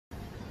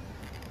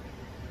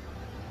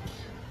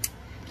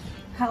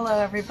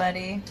Hello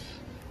everybody,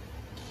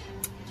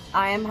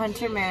 I am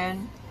Hunter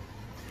Moon,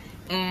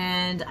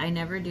 and I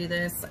never do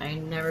this. I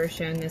never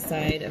shown this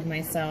side of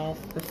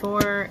myself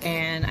before,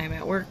 and I'm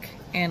at work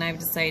and I've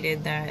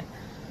decided that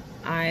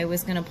I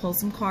was gonna pull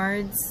some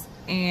cards,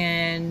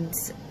 and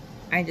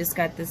I just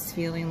got this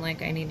feeling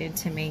like I needed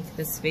to make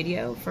this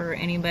video for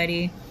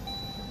anybody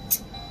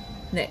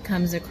that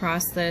comes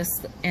across this,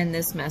 and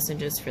this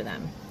message is for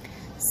them.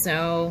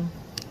 So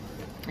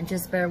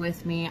just bear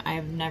with me.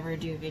 I've never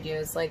do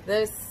videos like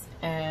this,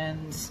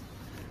 and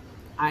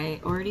I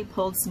already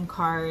pulled some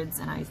cards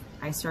and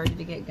I started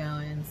to get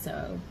going.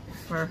 So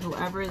for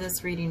whoever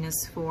this reading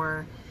is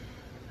for,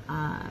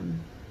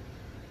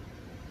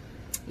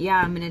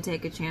 yeah, I'm gonna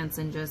take a chance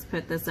and just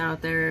put this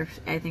out there.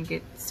 I think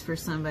it's for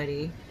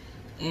somebody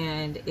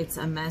and it's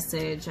a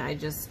message. I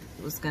just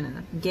was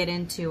gonna get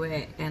into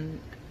it, and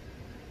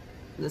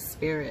the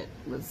spirit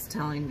was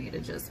telling me to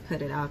just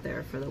put it out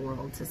there for the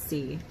world to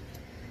see.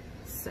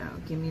 So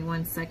give me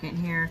 1 second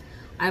here.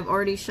 I've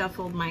already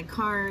shuffled my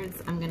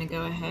cards. I'm gonna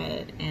go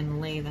ahead and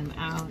lay them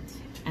out,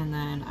 and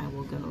then I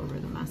will go over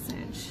the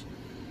message.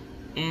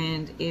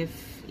 And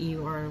if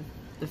you are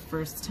the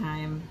first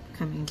time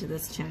coming to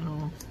this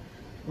channel,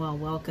 well,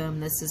 welcome.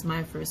 This is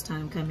my first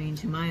time coming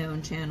to my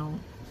own channel,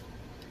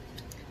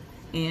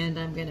 and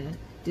I'm gonna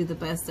do the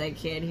best I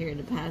can here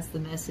to pass the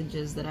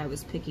messages that I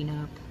was picking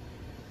up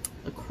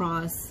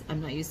across.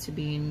 I'm not used to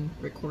being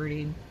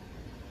recording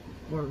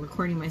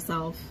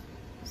myself,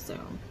 so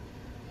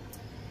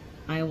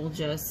I will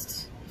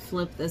just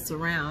flip this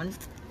around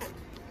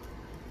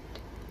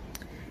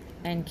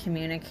and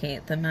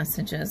communicate the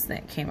messages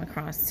that came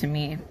across to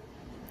me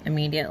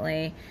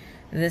immediately.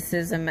 This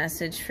is a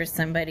message for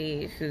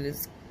somebody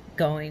who's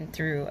going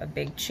through a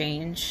big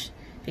change,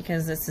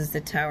 because this is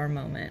the Tower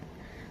moment.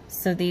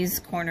 So these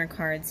corner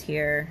cards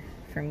here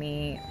for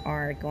me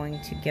are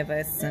going to give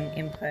us some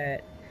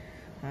input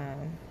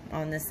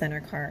on the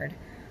center card.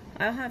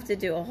 I'll have to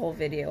do a whole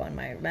video on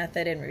my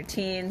method and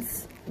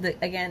routines.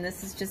 Again,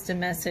 this is just a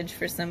message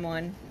for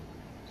someone.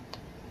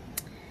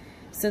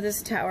 So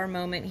this Tower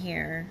moment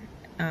here,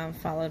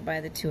 followed by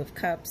the Two of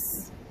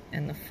Cups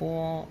and the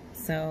Fool.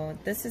 So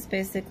this is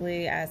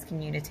basically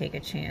asking you to take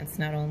a chance,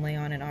 not only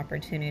on an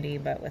opportunity,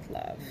 but with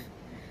love.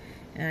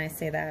 And I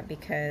say that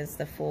because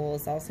the Fool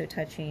is also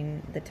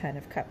touching the Ten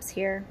of Cups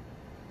here.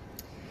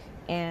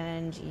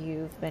 And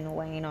you've been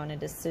weighing on a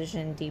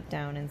decision deep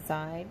down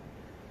inside.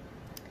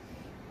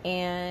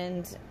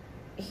 And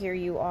here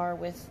you are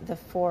with the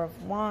Four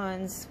of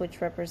Wands, which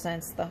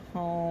represents the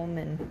home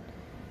and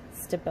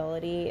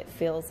stability. It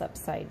feels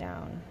upside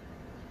down.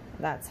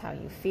 That's how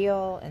you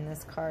feel, and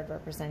this card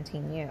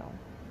representing you.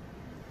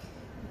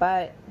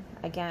 But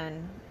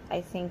again, I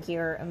think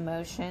your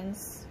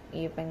emotions,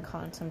 you've been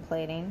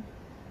contemplating,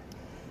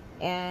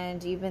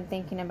 and you've been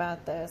thinking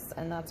about this,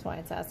 and that's why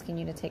it's asking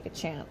you to take a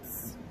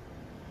chance.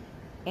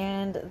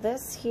 And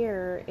this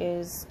here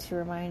is to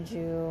remind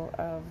you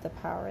of the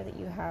power that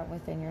you have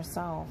within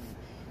yourself,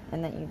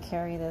 and that you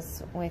carry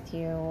this with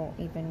you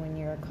even when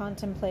you're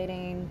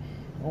contemplating,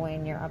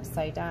 when you're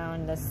upside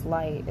down. This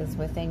light is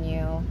within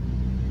you.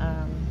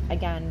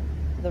 Again,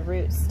 the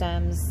root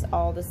stems,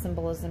 all the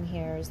symbolism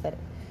here is that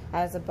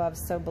as above,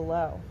 so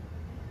below.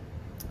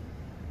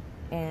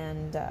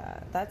 And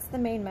that's the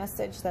main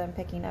message that I'm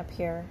picking up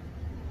here.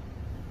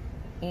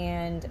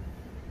 And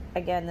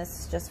again,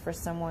 this is just for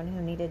someone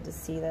who needed to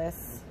see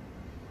this.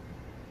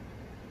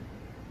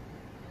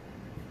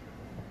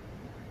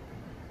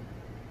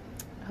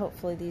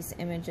 Hopefully these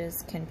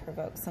images can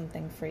provoke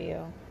something for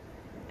you.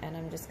 And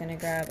I'm just going to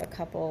grab a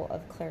couple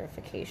of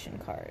clarification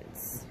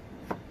cards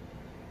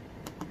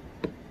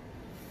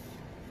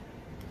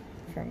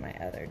from my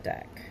other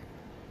deck.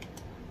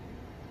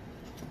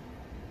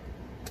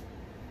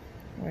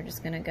 We're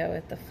just going to go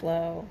with the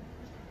flow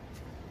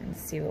and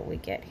see what we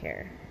get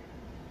here.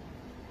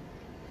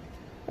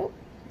 Oh,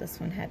 this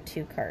one had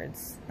 2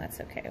 cards.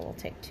 That's okay, we'll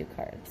take 2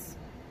 cards.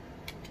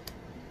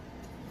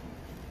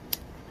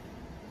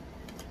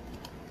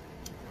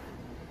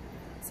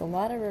 It's a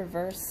lot of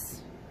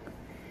reverse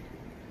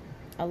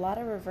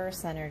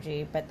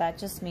energy, but that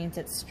just means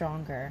it's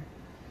stronger.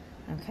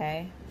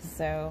 Okay,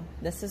 so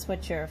this is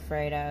what you're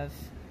afraid of.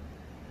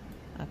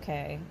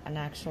 Okay, an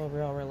actual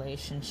real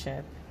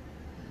relationship.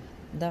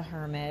 The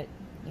Hermit,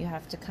 you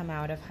have to come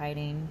out of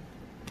hiding.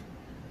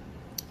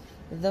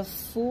 The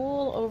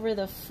Fool over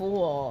the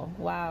Fool.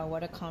 Wow,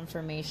 what a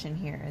confirmation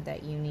here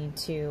that you need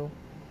to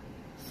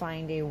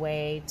find a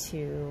way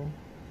to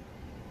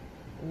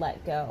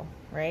let go,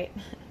 right?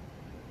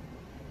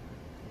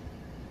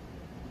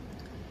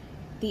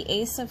 The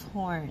Ace of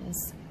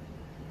Horns.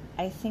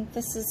 I think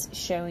this is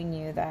showing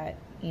you that,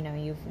 you know,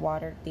 you've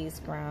watered these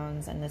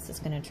grounds, and this is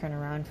going to turn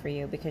around for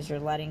you because you're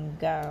letting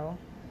go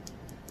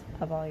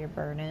of all your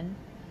burden.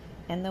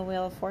 And the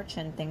Wheel of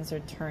Fortune, things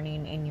are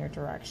turning in your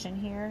direction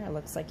here. It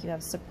looks like you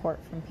have support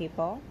from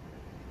people,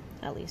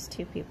 at least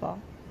 2 people.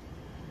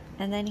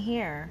 And then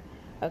here,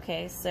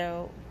 okay,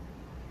 so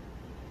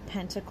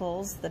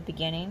Pentacles, the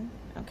beginning,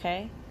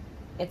 okay?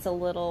 It's a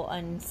little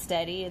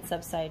unsteady, it's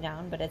upside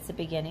down, but it's a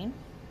beginning.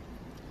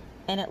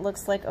 And it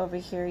looks like over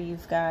here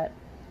you've got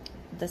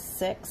the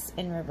 6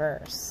 in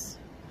reverse.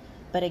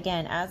 But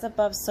again, as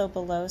above, so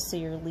below, so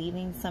you're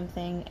leaving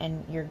something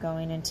and you're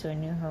going into a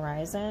new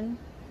horizon.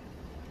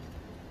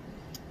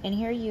 And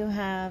here you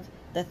have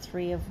the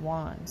 3 of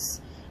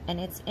Wands, and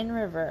it's in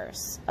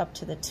reverse up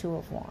to the 2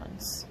 of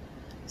Wands.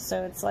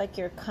 So it's like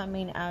you're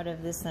coming out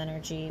of this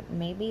energy.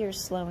 Maybe you're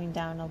slowing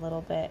down a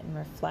little bit and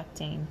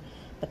reflecting,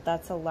 but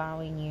that's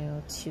allowing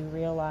you to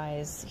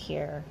realize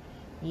here,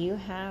 you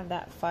have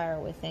that fire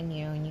within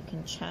you and you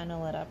can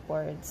channel it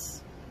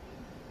upwards.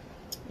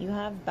 You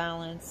have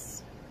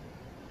balance.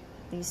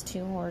 These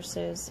 2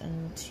 horses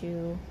and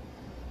 2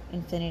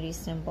 infinity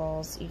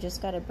symbols. You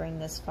just got to bring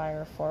this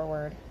fire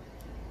forward.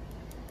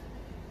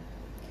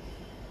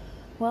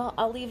 Well,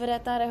 I'll leave it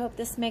at that. I hope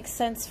this makes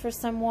sense for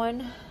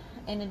someone.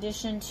 In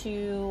addition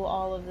to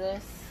all of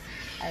this,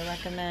 I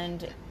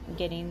recommend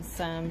getting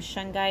some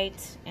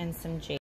shungite and some jade.